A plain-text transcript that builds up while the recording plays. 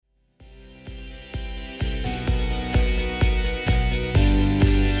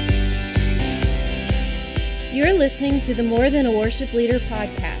You're listening to the More Than a Worship Leader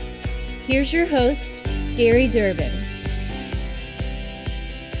podcast. Here's your host, Gary Durbin.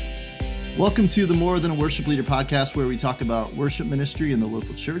 Welcome to the More Than a Worship Leader podcast, where we talk about worship ministry in the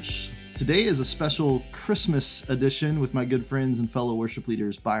local church. Today is a special Christmas edition with my good friends and fellow worship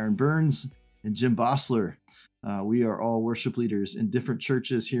leaders, Byron Burns and Jim Bossler. We are all worship leaders in different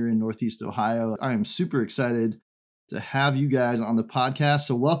churches here in Northeast Ohio. I am super excited to have you guys on the podcast.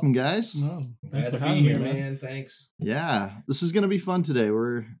 So welcome, guys. Oh, Glad to be here, man. Thanks. Yeah, this is going to be fun today.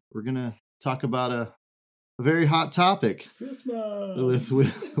 We're going to talk about a very hot topic Christmas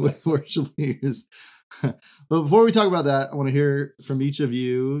with worship leaders. But before we talk about that, I want to hear from each of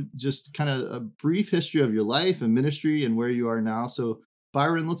you just kind of a brief history of your life and ministry and where you are now. So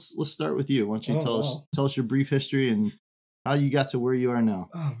Byron, let's start with you. Why don't you tell us your brief history and how you got to where you are now.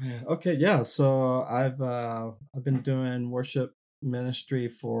 Oh man. Okay, yeah. So I've been doing worship ministry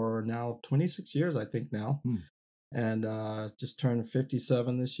for now 26 years, I think now. And just turned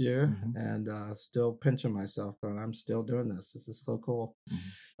 57 this year, and still pinching myself, but I'm still doing this. This is so cool.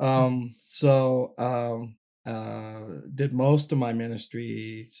 Did most of my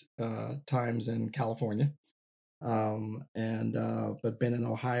ministry times in California, but been in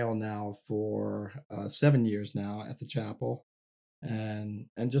Ohio now for 7 years now at the chapel, and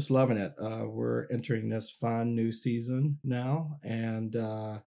just loving it. We're entering this fun new season now, and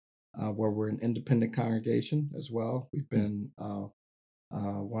where we're an independent congregation as well. We've been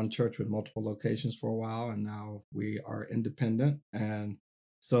one church with multiple locations for a while, and now we are independent. And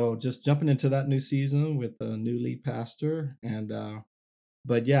so just jumping into that new season with a new lead pastor. And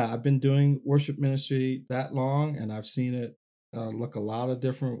but yeah, I've been doing worship ministry that long, and I've seen it look a lot of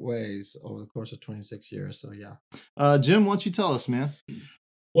different ways over the course of 26 years. So yeah. Jim, why don't you tell us, man?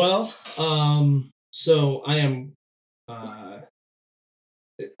 Well, so I am. I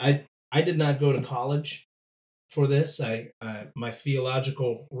did not go to college for this. My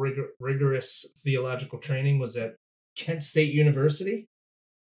theological rigorous theological training was at Kent State University.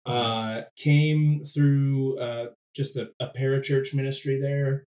 Came through just a parachurch ministry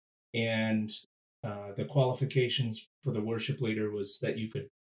there, and the qualifications for the worship leader was that you could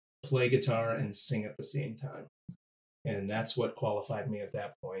play guitar and sing at the same time, and that's what qualified me at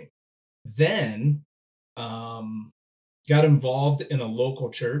that point. Then got involved in a local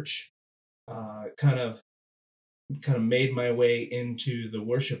church, kind of made my way into the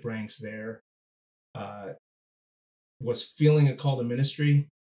worship ranks there, was feeling a call to ministry,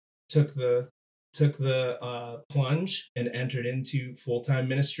 took the plunge and entered into full-time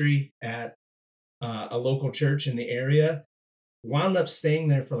ministry at a local church in the area. Wound up staying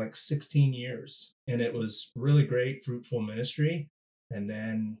there for like 16 years, and it was really great, fruitful ministry. And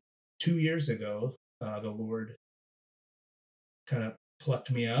then 2 years ago, the Lord kind of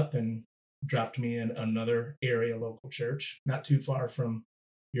plucked me up and dropped me in another area local church, not too far from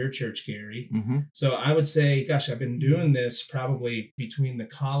your church, Gary. So I would say, gosh, I've been doing this probably between the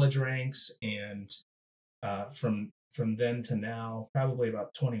college ranks and from then to now, probably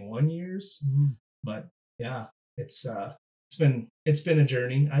about 21 years. But yeah, it's been a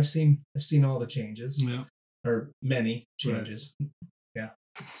journey. I've seen all the changes, or many changes. Right. Yeah.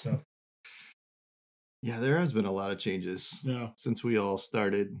 So. Yeah, there has been a lot of changes since we all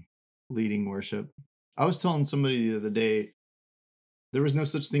started leading worship. I was telling somebody the other day, there was no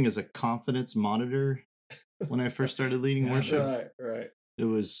such thing as a confidence monitor when I first started leading worship. Right. It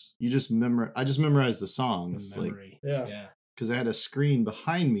was, I just memorized the songs. Because I had a screen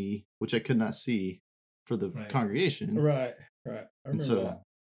behind me, which I could not see for the congregation. Right. I remember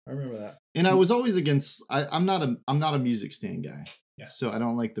that. And I was always against, I'm not a music stand guy. Yeah. So I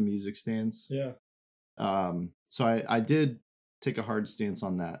don't like the music stands. Yeah. So I did take a hard stance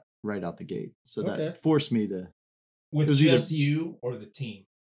on that right out the gate. So that forced me to. With just you or the team?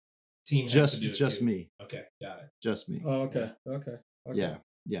 Team has to do it just too. me. Okay, got it. Just me. Oh, okay.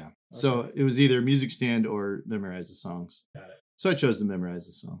 Yeah. So it was either music stand or memorize the songs. Got it. So I chose to memorize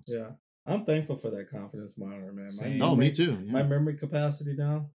the songs. Yeah. I'm thankful for that confidence monitor, man. Me too. Yeah. My memory capacity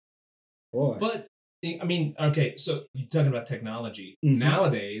now. Boy. But I mean, okay, so you're talking about technology.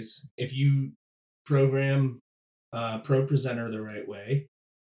 Nowadays, if you program Pro Presenter the right way,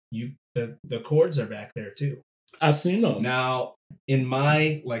 the chords are back there too. I've seen those. Now, in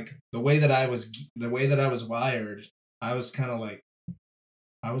my the way that I was wired, I was kind of like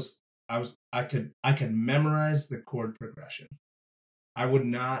I could memorize the chord progression. I would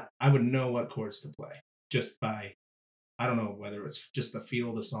know what chords to play just by, I don't know whether it's just the feel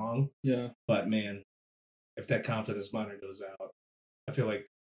of the song. Yeah. But man, if that confidence monitor goes out, I feel like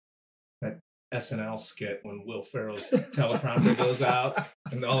that SNL skit when Will Ferrell's teleprompter goes out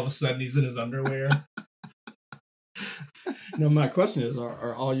and all of a sudden he's in his underwear. No, my question is: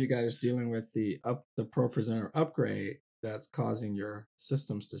 Are all you guys dealing with the Pro Presenter upgrade that's causing your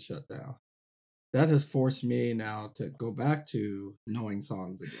systems to shut down? That has forced me now to go back to knowing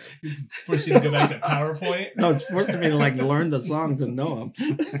songs again. Forced you to go back to PowerPoint? No, it's forcing me to learn the songs and know them.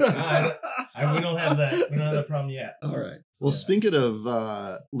 We don't have that. We don't have that problem yet. All right. Well, speaking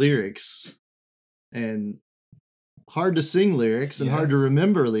of lyrics and hard to sing lyrics and hard to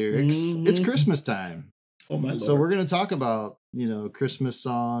remember lyrics, it's Christmas time. Oh my Lord. So we're going to talk about, Christmas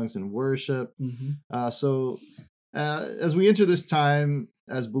songs and worship. As we enter this time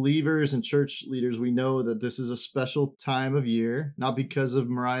as believers and church leaders, we know that this is a special time of year, not because of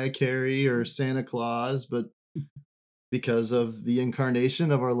Mariah Carey or Santa Claus, but because of the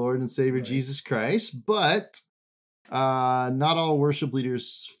incarnation of our Lord and Savior, Jesus Christ. But not all worship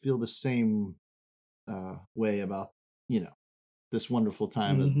leaders feel the same way about, this wonderful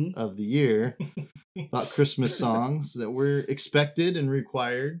time of the year, about Christmas songs that we're expected and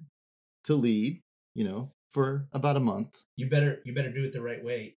required to lead, for about a month. You better do it the right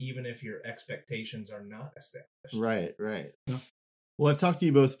way, even if your expectations are not established. Right. Yeah. Well, I've talked to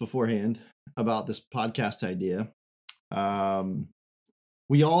you both beforehand about this podcast idea.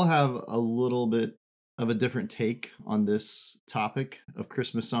 We all have a little bit of a different take on this topic of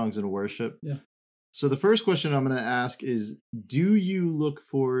Christmas songs and worship. Yeah. So the first question I'm going to ask is, do you look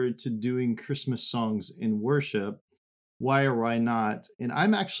forward to doing Christmas songs in worship? Why or why not? And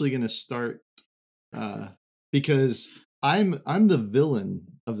I'm actually going to start because I'm the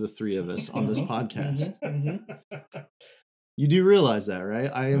villain of the three of us on this podcast. You do realize that, right?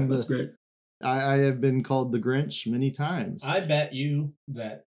 I am. That's great. I have been called the Grinch many times. I bet you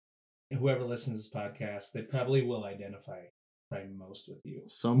that whoever listens to this podcast, they probably will identify most with you.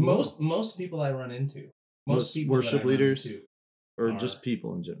 Most people I run into, most people worship leaders, or are, just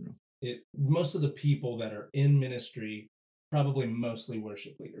people in general. Most of the people that are in ministry, probably mostly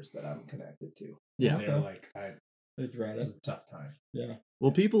worship leaders that I'm connected to. Yeah, and they're like, They'd rather. This is a tough time. Yeah.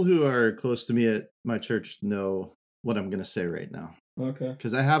 Well, people who are close to me at my church know what I'm going to say right now. Okay.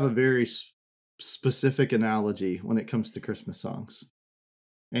 Because I have a very specific analogy when it comes to Christmas songs.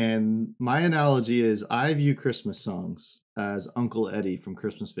 And my analogy is I view Christmas songs as Uncle Eddie from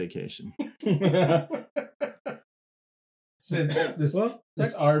Christmas Vacation. So this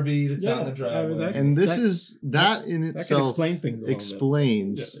RV that's out in the driveway. And that in itself explain things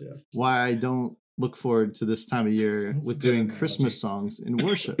explains why I don't look forward to this time of year with doing Christmas songs in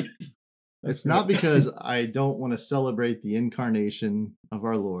worship. It's not because I don't want to celebrate the incarnation of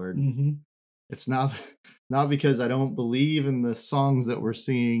our Lord. It's not because I don't believe in the songs that we're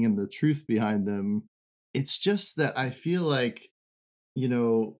singing and the truth behind them. It's just that I feel like,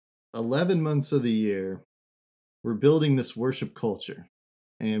 11 months of the year, we're building this worship culture.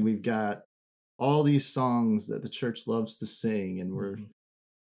 And we've got all these songs that the church loves to sing. And we're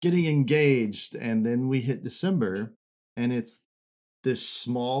getting engaged. And then we hit December. And it's this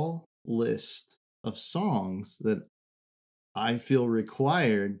small list of songs that I feel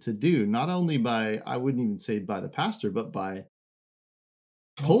required to do, not only by, I wouldn't even say by the pastor, but by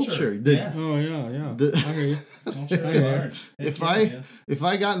culture. I hear you. Culture. If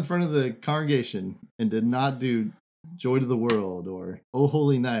I got in front of the congregation and did not do Joy to the World or Oh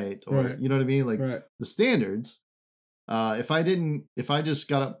Holy Night, or you know what I mean? Like the standards. If I just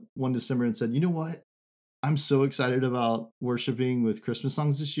got up one December and said, you know what? I'm so excited about worshiping with Christmas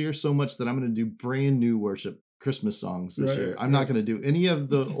songs this year, so much that I'm going to do brand new worship Christmas songs this year. I'm not going to do any of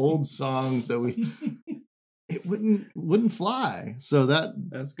the old songs that it wouldn't fly. So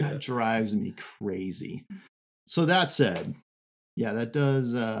that drives me crazy. So that said, that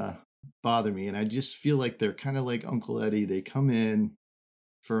does bother me. And I just feel like they're kind of like Uncle Eddie. They come in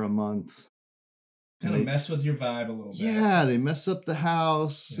for a month. Kind of mess with your vibe a little bit. Yeah, they mess up the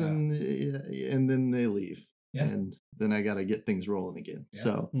house and then they leave. Yeah. And then I got to get things rolling again. Yeah.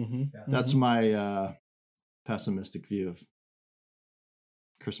 So that's my pessimistic view of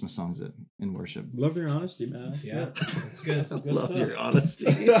Christmas songs in worship. Love your honesty, man. That's good. Love your honesty.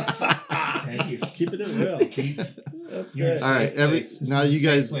 Thank you. Keep it in real. That's good. All right, now you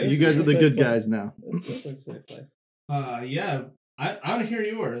guys are the good guys now. That's a safe place. I want to hear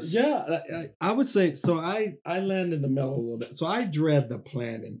yours. Yeah, I would say so. I land in the middle a little bit. So I dread the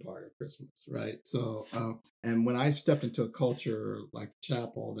planning part of Christmas, right? So, and when I stepped into a culture like the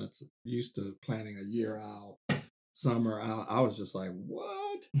chapel that's used to planning a year out, summer out, I was just like,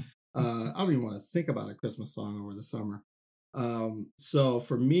 what? I don't even want to think about a Christmas song over the summer. So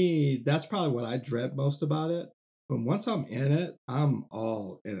for me, that's probably what I dread most about it. But once I'm in it, I'm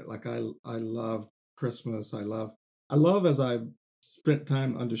all in it. Like I love Christmas. I love as I've spent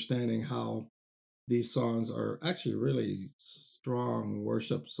time understanding how these songs are actually really strong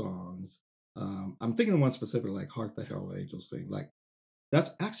worship songs. I'm thinking of one specific, like "Hark the Herald Angels Sing." Like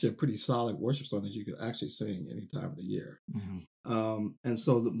that's actually a pretty solid worship song that you could actually sing any time of the year. And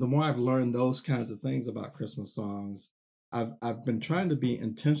so the more I've learned those kinds of things about Christmas songs, I've been trying to be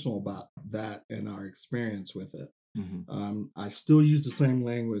intentional about that in our experience with it. I still use the same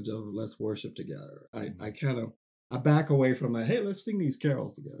language of "let's worship together." I back away from that. Hey, let's sing these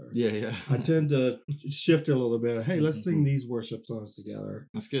carols together. Yeah. I tend to shift it a little bit. Hey, let's sing these worship songs together.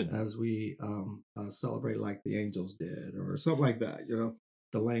 That's good. As we celebrate like the angels did, or something like that.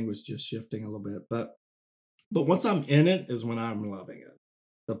 The language just shifting a little bit. But once I'm in it is when I'm loving it.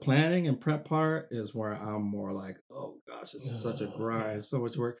 The planning and prep part is where I'm more like, oh gosh, this is such a grind, so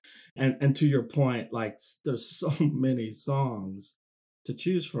much work. And to your point, like there's so many songs to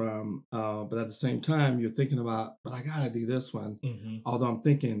choose from, but at the same time, you're thinking about, but I gotta do this one. Although I'm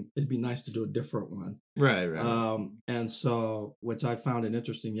thinking it'd be nice to do a different one. Right. And so, which I found it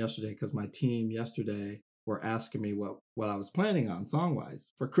interesting yesterday, because my team yesterday were asking me what I was planning on song-wise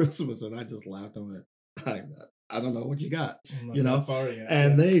for Christmas, and I just laughed and went, I don't know what you got,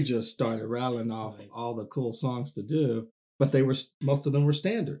 and they just started rattling off all the cool songs to do, but most of them were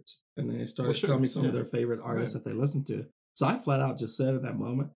standards, and they started telling me some of their favorite artists that they listened to. So I flat out just said at that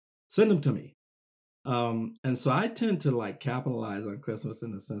moment, send them to me. And so I tend to like capitalize on Christmas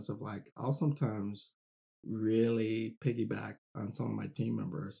in the sense of like, I'll sometimes really piggyback on some of my team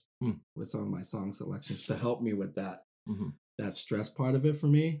members with some of my song selections to help me with that stress part of it for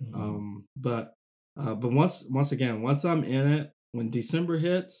me. But once again, once I'm in it, when December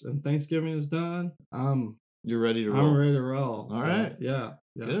hits and Thanksgiving is done, you're ready to roll. I'm ready to roll. All right. Yeah.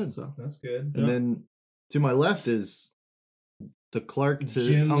 Good. So that's good. And then to my left is the Clark to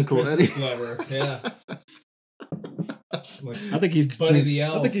Jim, Uncle the Eddie. Christmas lover. Yeah. I think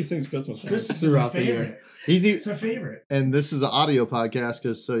he sings Christmas songs throughout the year. It's my favorite. And this is an audio podcast,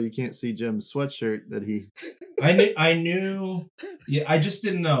 just so you can't see Jim's sweatshirt that he. I knew. Yeah, I just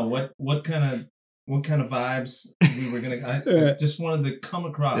didn't know what kind of vibes we were gonna. I just wanted to come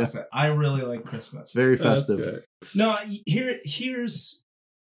across that I really like Christmas. Very festive. No, here's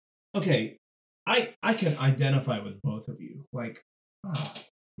okay. I can identify with both of you. Like, oh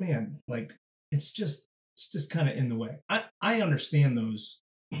man, like it's just kind of in the way. I understand those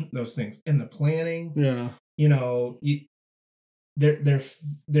things and the planning. Yeah. There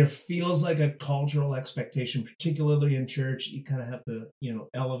feels like a cultural expectation, particularly in church. You kind of have to,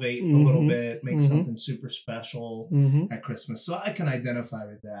 elevate a little bit, make something super special at Christmas. So I can identify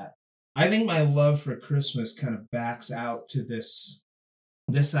with that. I think my love for Christmas kind of backs out to this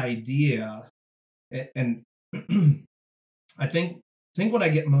idea, and I think what I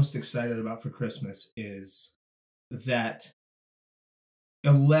get most excited about for Christmas is that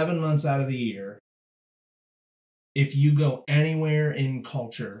 11 months out of the year, if you go anywhere in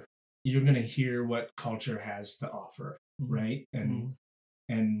culture, you're going to hear what culture has to offer, right?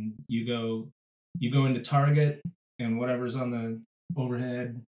 And you go into Target, and whatever's on the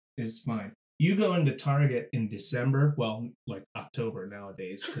overhead is fine. You go into Target in December, well, like October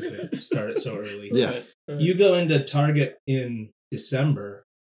nowadays, because they start it so early. Yeah. You go into Target in December,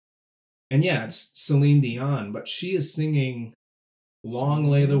 and it's Celine Dion, but she is singing "Long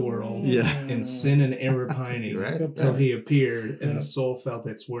Lay the World" and "Sin and Error Pining" till he appeared, and the soul felt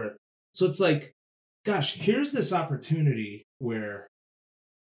its worth. So it's like, gosh, here's this opportunity where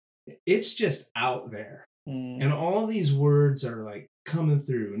it's just out there, and all these words are like coming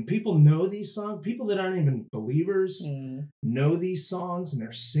through, and people know these songs. People that aren't even believers know these songs, and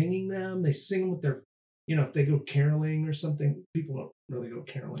they're singing them. They sing them with their, if they go caroling or something. People don't really go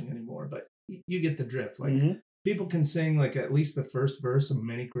caroling anymore, but you get the drift. Like people can sing like at least the first verse of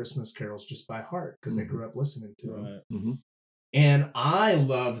many Christmas carols just by heart because they grew up listening to them. And I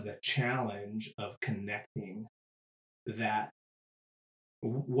love the challenge of connecting that.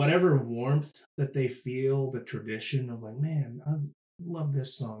 Whatever warmth that they feel, the tradition of like, man, I love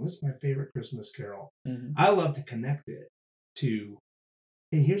this song. This is my favorite Christmas carol. I love to connect it to,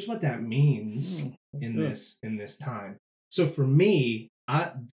 hey, here's what that means in this time. So for me,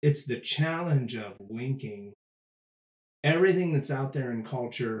 it's the challenge of linking everything that's out there in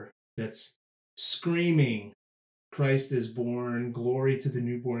culture that's screaming, Christ is born, glory to the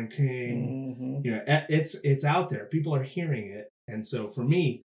newborn King. It's out there. People are hearing it. And so for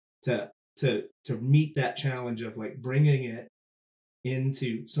me to meet that challenge of like bringing it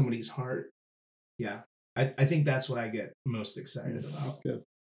into somebody's heart, I think that's what I get most excited about. That's good.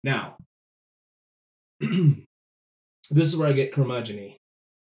 Now, this is where I get curmudgeon-y.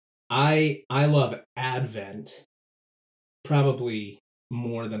 I love Advent probably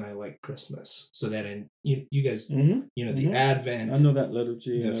more than I like Christmas. So that you guys, Mhm. the Advent, I know that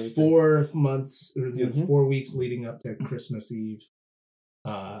liturgy. the And everything. 4 months or the Mhm. 4 weeks leading up to Christmas Eve,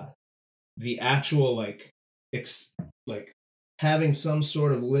 the actual like having some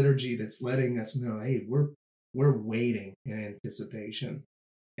sort of liturgy that's letting us know, hey, we're waiting in anticipation.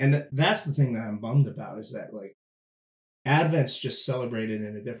 And that's the thing that I'm bummed about, is that like Advent's just celebrated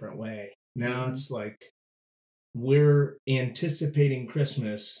in a different way. Now it's like we're anticipating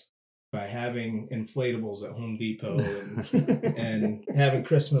Christmas by having inflatables at Home Depot and having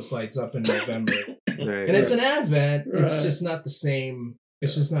Christmas lights up in November. Right. And it's an Advent. Right. It's just not the same.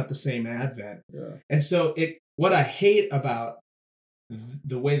 It's just not the same Advent. Yeah. And so what I hate about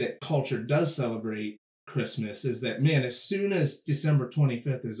the way that culture does celebrate Christmas is that, man, as soon as December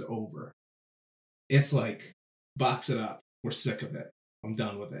 25th is over, it's like, box it up. We're sick of it. I'm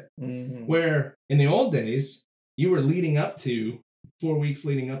done with it. Mhm. Where in the old days, you were leading up to 4 weeks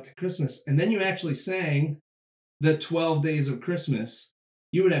leading up to Christmas, and then you actually sang the 12 days of Christmas.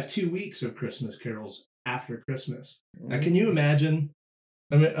 You would have 2 weeks of Christmas carols after Christmas. Now, can you imagine?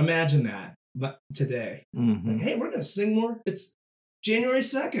 Imagine that, but today, Mm-hmm. like, hey, we're gonna sing more. It's January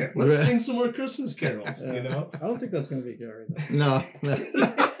 2nd. Let's sing some more Christmas carols. Yeah. You know. I don't think that's going to be Gary, though. No.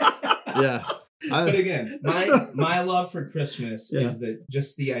 Yeah. But again, my love for Christmas is that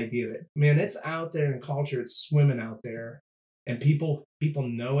just the idea that, man, it's out there in culture, it's swimming out there, and people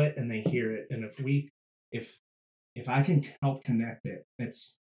know it and they hear it. And if I can help connect it,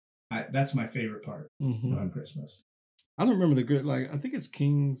 that's my favorite part about Christmas. I don't remember the grid. Like, I think it's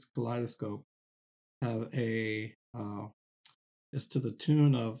King's Kaleidoscope have it's to the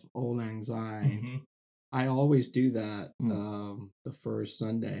tune of Old Lang Syne. I always do that the first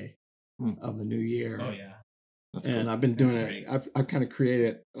Sunday of the new year. Oh yeah, That's and cool. I've been doing That's it. great. I've kind of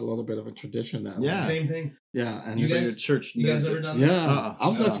created a little bit of a tradition that Yeah. Same thing. yeah, and You So it's- your church You guys knows ever it. done that? yeah. I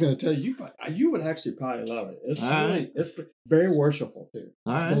was No. just going to tell you, but you would actually probably love it. It's All really, right. it's very worshipful too.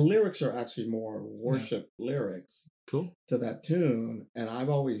 All right. The lyrics are actually more worship lyrics Cool. to that tune, and I've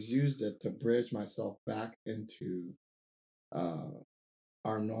always used it to bridge myself back into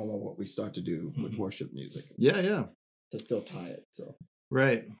our normal, what we start to do with worship music. Yeah, yeah. To still tie it. So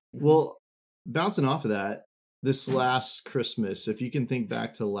Right. Well, bouncing off of that, this last Christmas, if you can think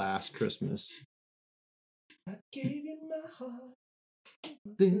back to last Christmas. I gave you my heart.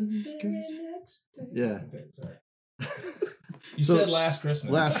 This the very Christmas. next day. Yeah. Okay, sorry. You So, said last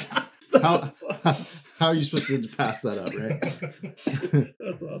Christmas. How are you supposed to pass that up, right?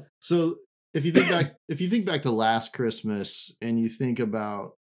 that's awesome. So if you think back to last Christmas and you think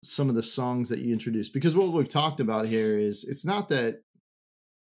about some of the songs that you introduced, because what we've talked about here is it's not that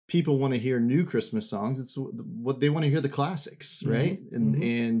people want to hear new Christmas songs, it's what they want to hear, the classics, right?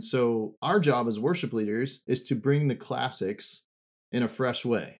 And so our job as worship leaders is to bring the classics in a fresh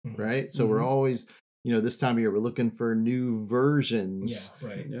way, right? So we're always, this time of year, we're looking for new versions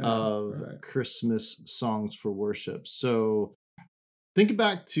of Christmas songs for worship. So think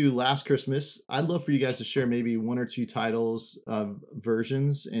back to last Christmas. I'd love for you guys to share maybe one or two titles of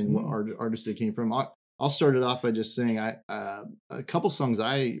versions and what artists they came from. I'll start it off by just saying a couple songs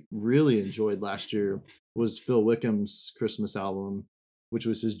I really enjoyed last year was Phil Wickham's Christmas album, which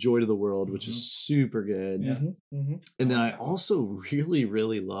was his Joy to the World, which is super good. Yeah. And then I also really,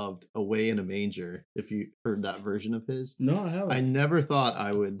 really loved Away in a Manger, if you heard that version of his. No, I haven't. I never thought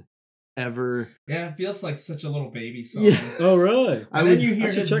I would ever. Yeah, it feels like such a little baby song. Yeah. Oh, really? And then you hear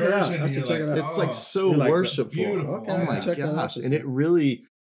I should his check it out. version I and should you're check it like, out. It's like oh, so you like that. worshipful. Beautiful. Okay, Oh my check that out gosh. this And it week. really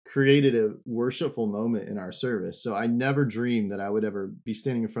created a worshipful moment in our service. So I never dreamed that I would ever be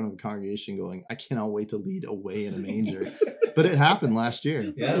standing in front of a congregation going, I cannot wait to lead Away in a Manger. But it happened last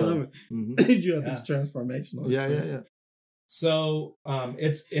year. Yeah. So, You have this transformational. yeah. So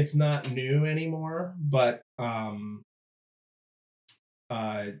it's not new anymore, but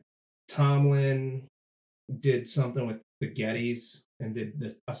Tomlin did something with the Gettys and did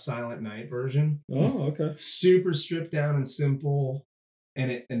a Silent Night version. Oh, okay. Super stripped down and simple,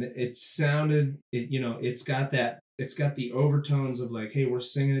 and it sounded it's got the overtones of like, hey, we're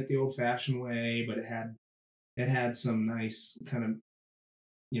singing it the old fashioned way, but it had some nice kind of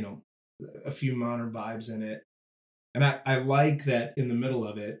a few modern vibes in it. And I like that in the middle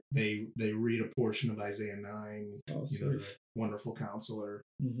of it, they read a portion of Isaiah 9, the Wonderful Counselor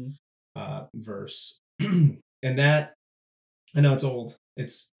verse. And that, I know it's old.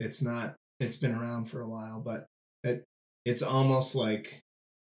 It's been around for a while, but it's almost like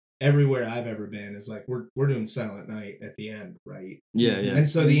everywhere I've ever been is like, we're doing Silent Night at the end, right? Yeah. And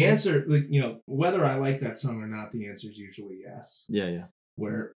so the answer, whether I like that song or not, the answer is usually yes. Yeah.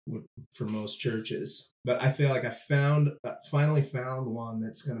 where for most churches. But I feel like I finally found one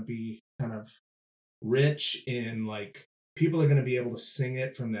that's going to be kind of rich in, like, people are going to be able to sing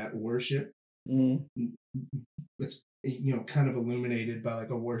it from that worship. It's, you know, kind of illuminated by like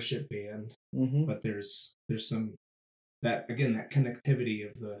a worship band, but there's some, that again, that connectivity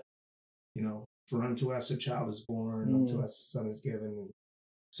of the, you know, for unto us a child is born, unto us a son is given.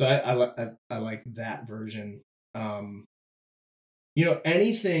 So I like that version. You know,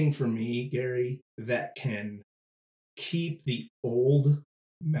 anything for me, Gary, that can keep the old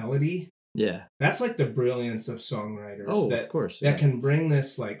melody. Yeah. That's like the brilliance of songwriters. Oh, of course. That can bring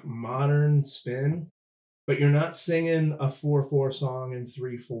this like modern spin, but you're not singing a 4/4 song in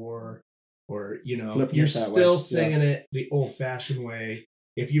 3/4, or, you know, Flipping you're it that still way. singing it the old fashioned way.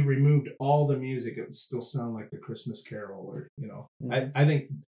 If you removed all the music, it would still sound like the Christmas Carol, or, you know, I think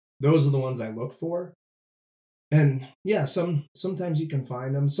those are the ones I look for. And yeah, sometimes you can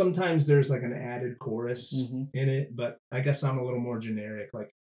find them. Sometimes there's like an added chorus in it, but I guess I'm a little more generic. Like,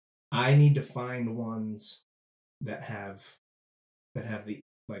 I need to find ones that have the,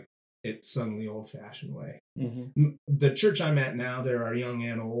 like, it's sung the old fashioned way. The church I'm at now, there are young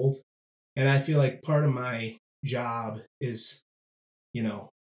and old, and I feel like part of my job is, you know,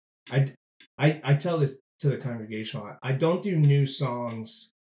 I tell this to the congregation a lot. I don't do new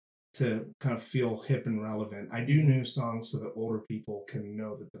songs to kind of feel hip and relevant. I do new songs so that older people can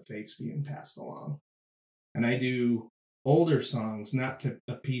know that the faith's being passed along. And I do older songs not to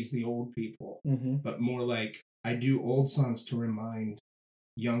appease the old people, but more like I do old songs to remind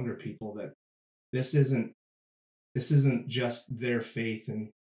younger people that this isn't just their faith, and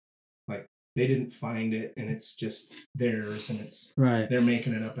like they didn't find it and it's just theirs, and it's they're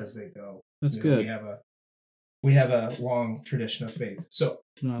making it up as they go. That's good. We have a long tradition of faith. So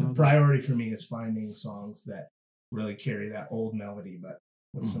the priority for me is finding songs that really carry that old melody, but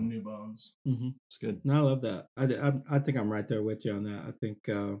with some new bones. It's good. No, I love that. I think I'm right there with you on that. I think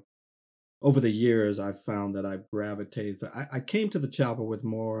over the years, I've found that I've gravitated. I came to the chapel with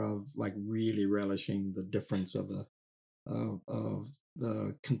more of like really relishing the difference of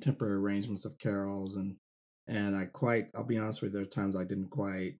the contemporary arrangements of carols, and I'll be honest with you, there are times I didn't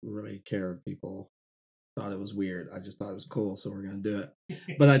quite really care if people thought it was weird. I just thought it was cool, so we're going to do it.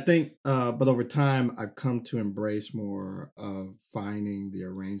 But I think, but over time, I've come to embrace more of finding the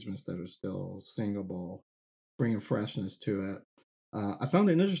arrangements that are still singable, bringing freshness to it. I found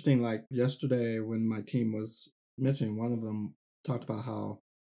it interesting, like yesterday when my team was mentioning, one of them talked about how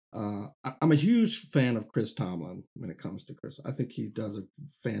I'm a huge fan of Chris Tomlin when it comes to Chris. I think he does a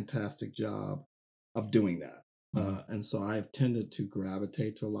fantastic job of doing that. And so I've tended to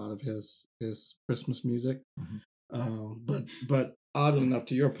gravitate to a lot of his Christmas music. But oddly enough,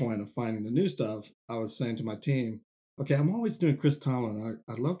 to your point of finding the new stuff, I was saying to my team, okay, I'm always doing Chris Tomlin.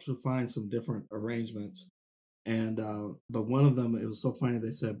 I'd love to find some different arrangements. And but one of them, it was so funny,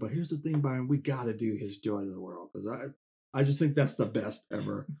 they said, but here's the thing, Byron, we got to do his Joy to the World, because I just think that's the best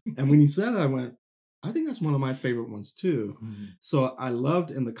ever. And when he said it, I went, I think that's one of my favorite ones too. So I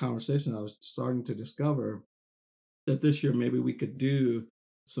loved in the conversation, I was starting to discover that this year maybe we could do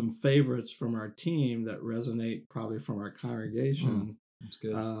some favorites from our team that resonate probably from our congregation. That's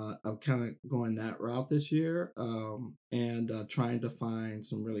good. I'm kind of going that route this year, and trying to find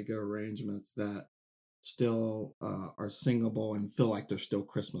some really good arrangements that still are singable and feel like they're still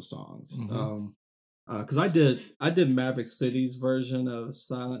Christmas songs. Because I did Maverick City's version of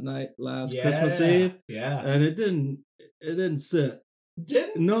Silent Night last Christmas Eve, and it didn't sit.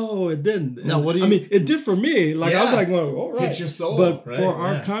 Didn't? No, it didn't. No, what do you? I mean, it did for me. Like I was like, well, all right. Hit your soul. But right? for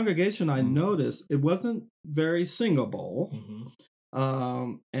our congregation, I noticed it wasn't very singable.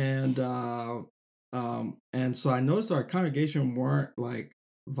 And so I noticed our congregation weren't like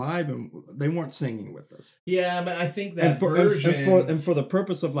vibing. They weren't singing with us. Yeah, but I think that version and for the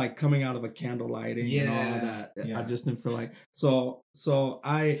purpose of like coming out of a candle lighting and all of that, I just didn't feel like so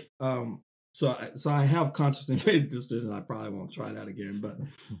I have consciously made a decision. I probably won't try that again,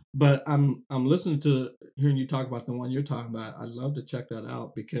 but I'm listening to hearing you talk about the one you're talking about. I'd love to check that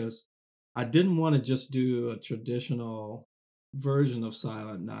out, because I didn't want to just do a traditional version of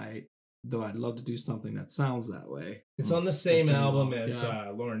Silent Night, though I'd love to do something that sounds that way. It's on the same album as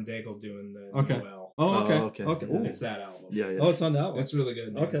Lauren Daigle doing the Noel. Okay. Ooh. It's that album. Yeah. Oh, it's on that one. It's really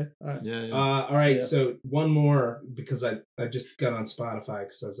good. Man. Okay. All right. Yeah. All right. So one more, because I just got on Spotify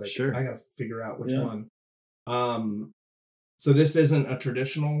because I was like, sure, I got to figure out which one. So this isn't a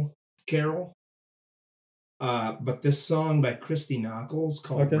traditional carol, but this song by Christy Nockels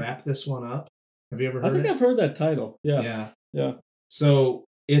called "Wrap This One Up." Have you ever heard it? I think I've heard that title. Yeah. So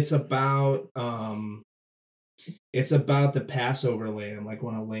it's about it's about the Passover lamb, like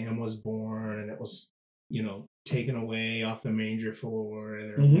when a lamb was born and it was, taken away off the manger floor, and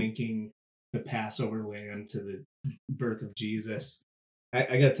they're linking the Passover lamb to the birth of Jesus.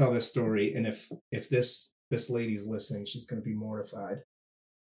 I got to tell this story, and if this lady's listening, she's going to be mortified.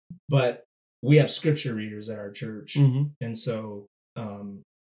 But we have scripture readers at our church, and so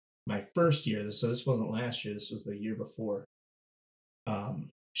my first year, so this wasn't last year, this was the year before.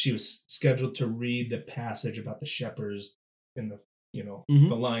 She was scheduled to read the passage about the shepherds in the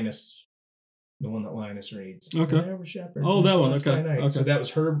the Linus, the one that Linus reads. Okay. There were shepherds. Oh, that one. Okay. So that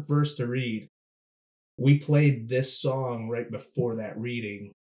was her verse to read. We played this song right before that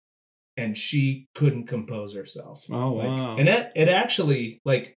reading, and she couldn't compose herself. Oh, wow. And it actually,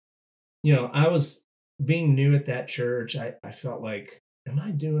 I was being new at that church. I felt like, am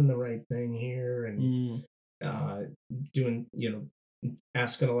I doing the right thing here? And doing,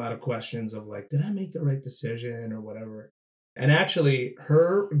 asking a lot of questions of like, did I make the right decision or whatever? And actually,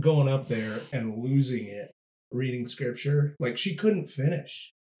 her going up there and losing it, reading scripture, like she couldn't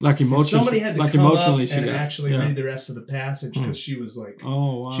finish. Like emotionally, somebody had to come up and actually read the rest of the passage, because she was like,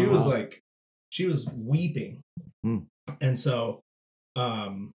 oh wow, she was weeping, and so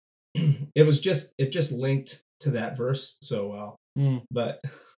it just linked to that verse so well. But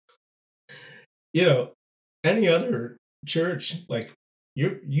any other church, like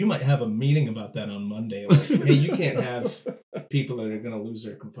you might have a meeting about that on Monday, like, hey, you can't have people that are going to lose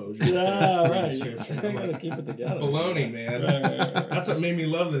their composure. Yeah, right. I'm like, keep it together. Baloney, man. Right. That's what made me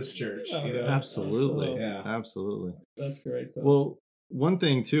love this church. Absolutely. Yeah. Absolutely. That's great, though. Well, one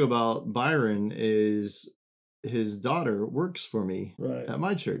thing too about Byron is his daughter works for me at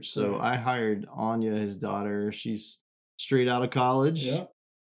my church. So I hired Anya, his daughter. She's straight out of college. Yeah.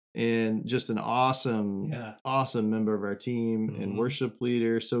 And just an awesome member of our team and worship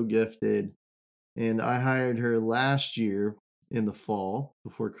leader, so gifted. And I hired her last year in the fall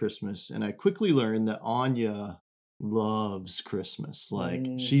before Christmas. And I quickly learned that Anya loves Christmas. Like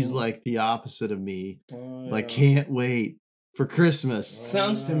she's like the opposite of me. Like can't wait for Christmas.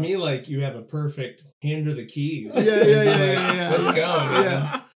 Sounds to me like you have a perfect hand her the keys. Yeah. Let's go.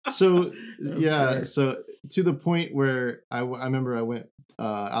 Yeah. So so to the point where I remember I went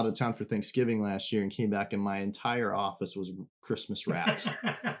out of town for Thanksgiving last year and came back and my entire office was Christmas wrapped.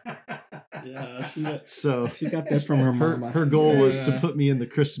 Yeah, she got that from her mama. Her goal was to put me in the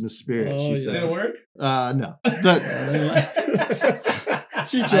Christmas spirit. She said, "Did it work?" No, but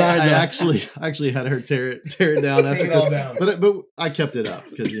she tried. I actually had her tear it down after Christmas, down. But I kept it up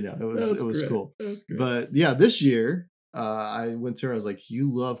because it was cool. But yeah, this year. I went to her. I was like, "You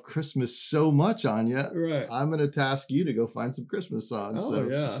love Christmas so much, Anya. Right. I'm going to task you to go find some Christmas songs."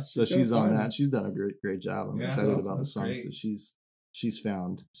 So she's on that. She's done a great job. I'm excited about the songs that she's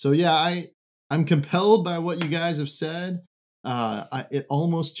found. So yeah, I'm compelled by what you guys have said. It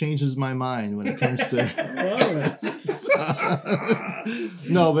almost changes my mind when it comes to.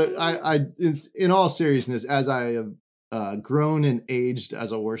 No, but in all seriousness, as I have grown and aged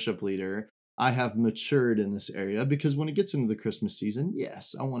as a worship leader, I have matured in this area because when it gets into the Christmas season,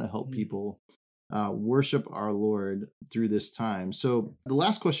 yes, I want to help people worship our Lord through this time. So the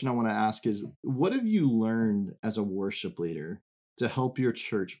last question I want to ask is, what have you learned as a worship leader to help your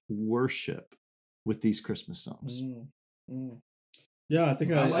church worship with these Christmas songs? Yeah, I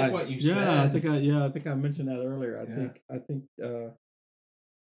think I like what you said. I think I mentioned that earlier. I think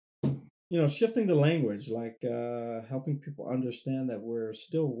shifting the language, like helping people understand that we're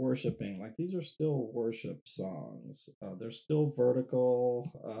still worshiping. Like these are still worship songs. They're still vertical.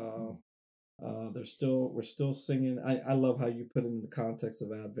 We're still singing. I love how you put it in the context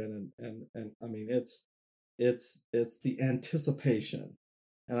of Advent, and I mean it's the anticipation.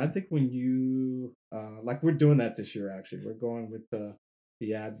 And I think when you like we're doing that this year. Actually, we're going with the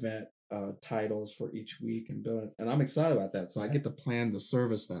Advent titles for each week and building, and I'm excited about that. So I get to plan the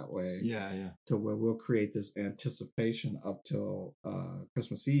service that way. Yeah. To where we'll create this anticipation up till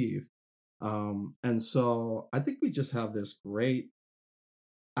Christmas Eve, and so I think we just have this great.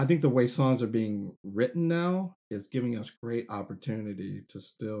 I think the way songs are being written now is giving us great opportunity to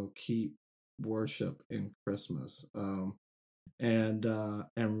still keep worship in Christmas, and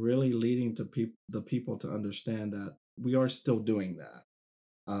really leading to the people to understand that we are still doing that.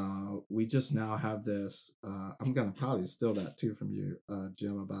 We just now have this, I'm going to probably steal that too from you,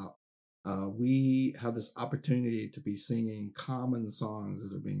 Jim, about we have this opportunity to be singing common songs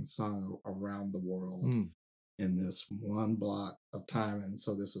that are being sung around the world in this one block of time. And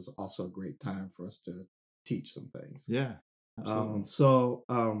so this is also a great time for us to teach some things. Yeah, absolutely. So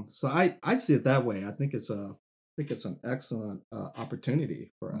I see it that way. I think it's an excellent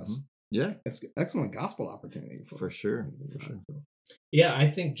opportunity for us Yeah, it's excellent gospel opportunity for sure. Yeah, I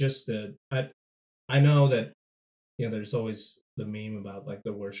think just I know that there's always the meme about like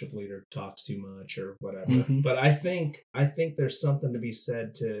the worship leader talks too much or whatever. Mhm. But I think there's something to be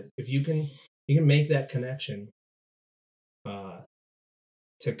said to if you can make that connection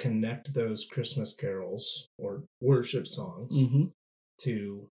to connect those Christmas carols or worship songs Mhm.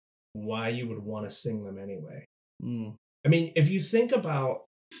 to why you would want to sing them anyway. Mm. I mean, if you think about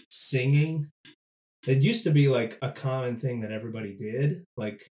singing, it used to be like a common thing that everybody did,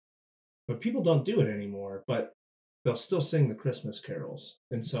 like, but people don't do it anymore, but they'll still sing the Christmas carols.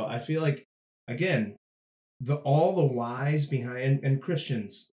 And so I feel like, again, all the whys behind, and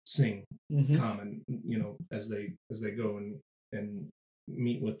Christians sing Mhm. common, as they go and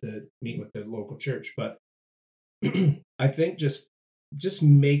meet with the local church. But I think just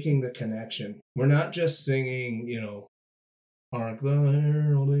making the connection. We're not just singing, hark the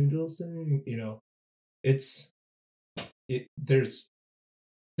herald angels sing, it's there's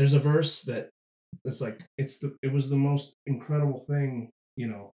a verse that it's like it was the most incredible thing,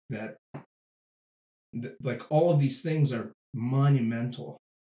 that like all of these things are monumental,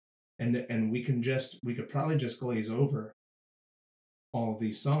 and we could probably just glaze over all of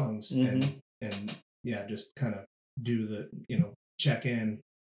these songs and yeah, just kind of do the check in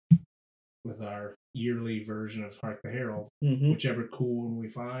with our yearly version of Hark the Herald, whichever cool one we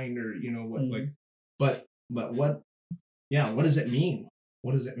find, or what like, but what, yeah, what does it mean?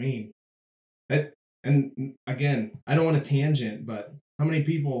 What does it mean? And again, I don't want to tangent, but how many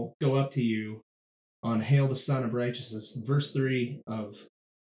people go up to you on Hail the Son of Righteousness, verse 3 of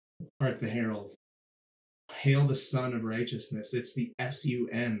Hark the Herald? Hail the Son of Righteousness. It's the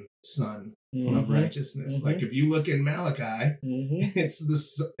S-U-N, Son of Righteousness. Like if you look in Malachi, it's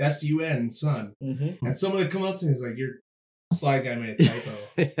the S-U-N, Son. And someone would come up to me and is like, your slide guy made a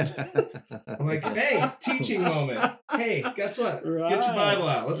typo. I'm like, hey, teaching moment. Hey, guess what? Right. Get your Bible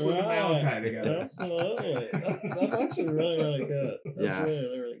out. Let's look at Right. Malachi together. Absolutely. That's actually really, really good. That's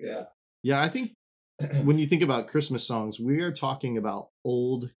really, really good. Yeah, I think when you think about Christmas songs, we are talking about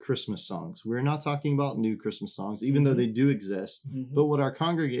old Christmas songs. We're not talking about new Christmas songs, even though they do exist. But what our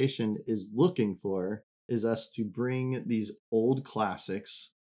congregation is looking for is us to bring these old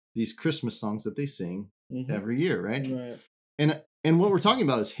classics, these Christmas songs that they sing every year, right? And what we're talking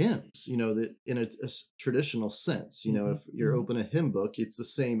about is hymns, that in a traditional sense, if you're open a hymn book, it's the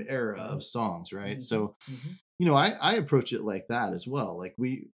same era of songs, right? So I approach it like that as well. Like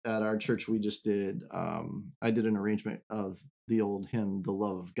we, at our church, we just did, I did an arrangement of the old hymn, The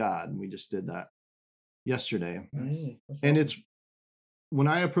Love of God. And we just did that yesterday. Nice. And it's, when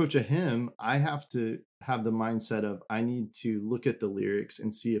I approach a hymn, I have to have the mindset of, I need to look at the lyrics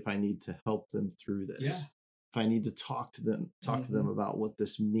and see if I need to help them through this. Yeah. If I need to talk to them about what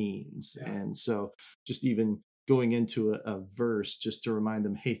this means. Yeah. And so just even going into a verse, just to remind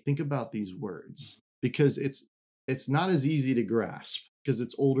them, hey, think about these words, because it's not as easy to grasp because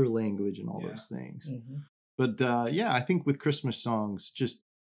it's older language and all those things. But I think with Christmas songs, just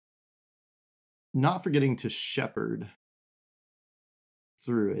not forgetting to shepherd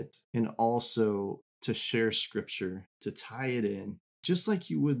through it, and also to share scripture, to tie it in, just like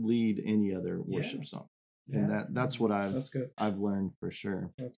you would lead any other worship song. And that's what I've learned for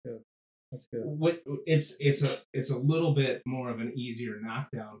sure. That's good. That's good. It's a little bit more of an easier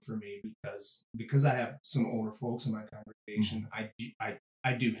knockdown for me because I have some older folks in my congregation.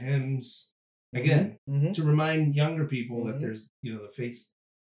 I do hymns again to remind younger people that there's the faith,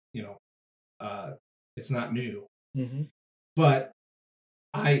 it's not new. But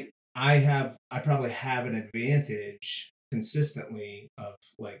I probably have an advantage consistently of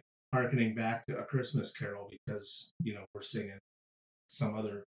like hearkening back to A Christmas Carol because we're singing some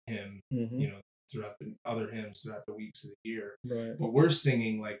other hymn throughout the other hymns throughout the weeks of the year, right? But we're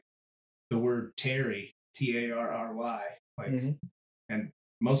singing like the word Terry, Tarry, like, and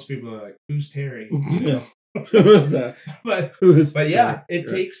most people are like, who's Terry? Who is that? but yeah, it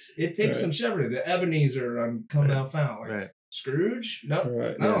takes some shepherding. The Ebenezer on Come Thou Fount, like Scrooge.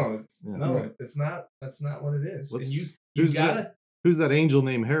 No, it's not. That's not what it is. And you gotta. Who's that angel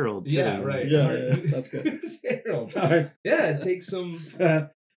named Harold? Too? Yeah, right. Yeah, that's good. Who's Harold? Yeah, it takes some.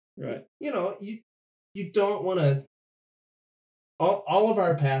 Right. You don't want to. All of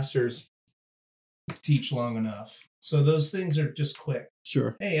our pastors teach long enough, so those things are just quick.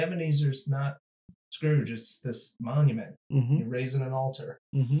 Sure. Hey, Ebenezer's not Scrooge. It's this monument. You're raising an altar.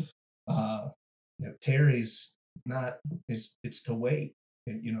 Terry's not. It's to wait.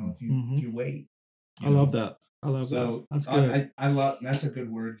 If you wait. I love that. I love that. That's good. I love. That's a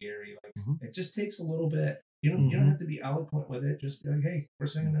good word, Gary. Like it just takes a little bit. You don't have to be eloquent with it. Just be like, hey, we're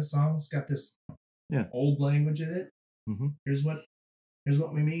singing this song. It's got this old language in it. Here's what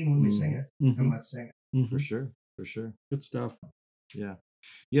we mean when we sing it, and let's sing it. For sure. Good stuff. Yeah.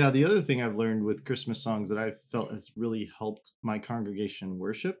 The other thing I've learned with Christmas songs that I felt has really helped my congregation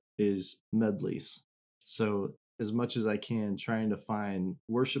worship is medleys. So as much as I can, trying to find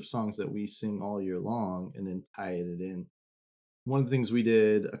worship songs that we sing all year long and then tie it in. One of the things we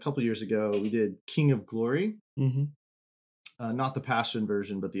did a couple years ago, we did King of Glory. Not the Passion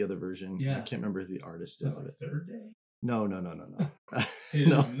version, but the other version. Yeah. I can't remember who the artist is of it. Third Day? No. No,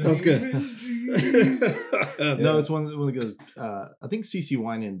 That's good. no, it's one that goes. I think CeCe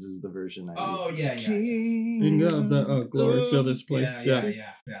Winans is the version I use. Yeah. King of the glory, fill this place. Yeah.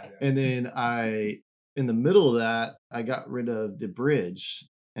 And then in the middle of that, I got rid of the bridge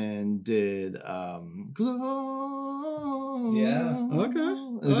and did glory. Yeah.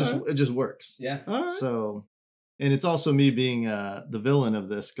 Okay. It just works. Yeah. All right. So, and it's also me being the villain of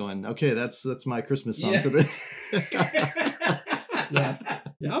this, going, okay, that's my Christmas song for this. Yeah,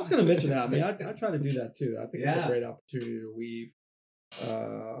 I was going to mention that. I mean, I try to do that too. I think it's a great opportunity to weave,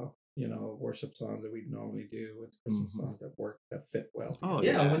 worship songs that we normally do with Christmas songs that fit well together. Oh,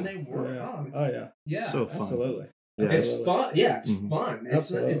 yeah, when they work. Oh, yeah. Yeah. So fun. Absolutely. Yeah. It's fun. Yeah, it's fun.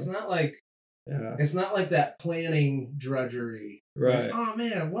 It's not like it's not like that planning drudgery. Right. Like, oh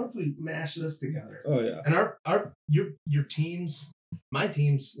man, what if we mash this together? Oh yeah. And your teams, my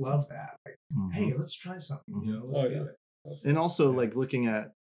teams love that. Like, hey, let's try something. Let's do it. And also like looking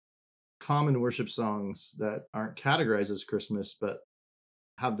at common worship songs that aren't categorized as Christmas, but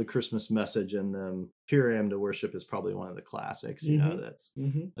have the Christmas message in them. Here I Am to Worship is probably one of the classics, that's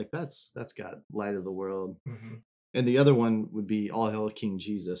like, that's got Light of the World. And the other one would be All Hail King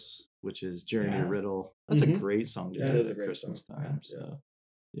Jesus, which is Jeremy Riddle. That's a great song to do at Christmas time. So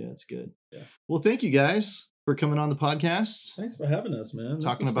yeah, it's good. Yeah. Well, thank you guys for coming on the podcast. Thanks for having us, man.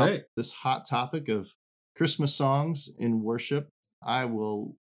 Talking about this hot topic of Christmas songs in worship. I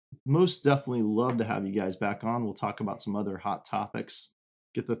will most definitely love to have you guys back on. We'll talk about some other hot topics.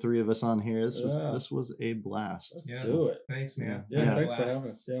 Get the three of us on here. This was a blast. Let's do it. Thanks, man. Yeah, thanks for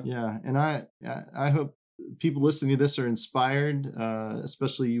having us. Yeah, and I hope people listening to this are inspired,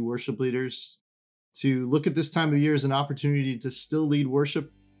 especially you worship leaders, to look at this time of year as an opportunity to still lead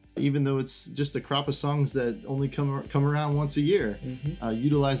worship, even though it's just a crop of songs that only come around once a year.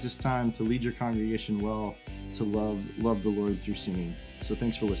 Utilize this time to lead your congregation well, to love the Lord through singing. So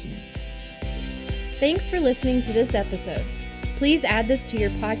thanks for listening. Thanks for listening to this episode. Please add this to your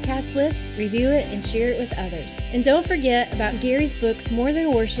podcast list, review it, and share it with others. And don't forget about Gary's books, More Than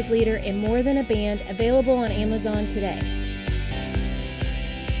a Worship Leader and More Than a Band, available on Amazon today.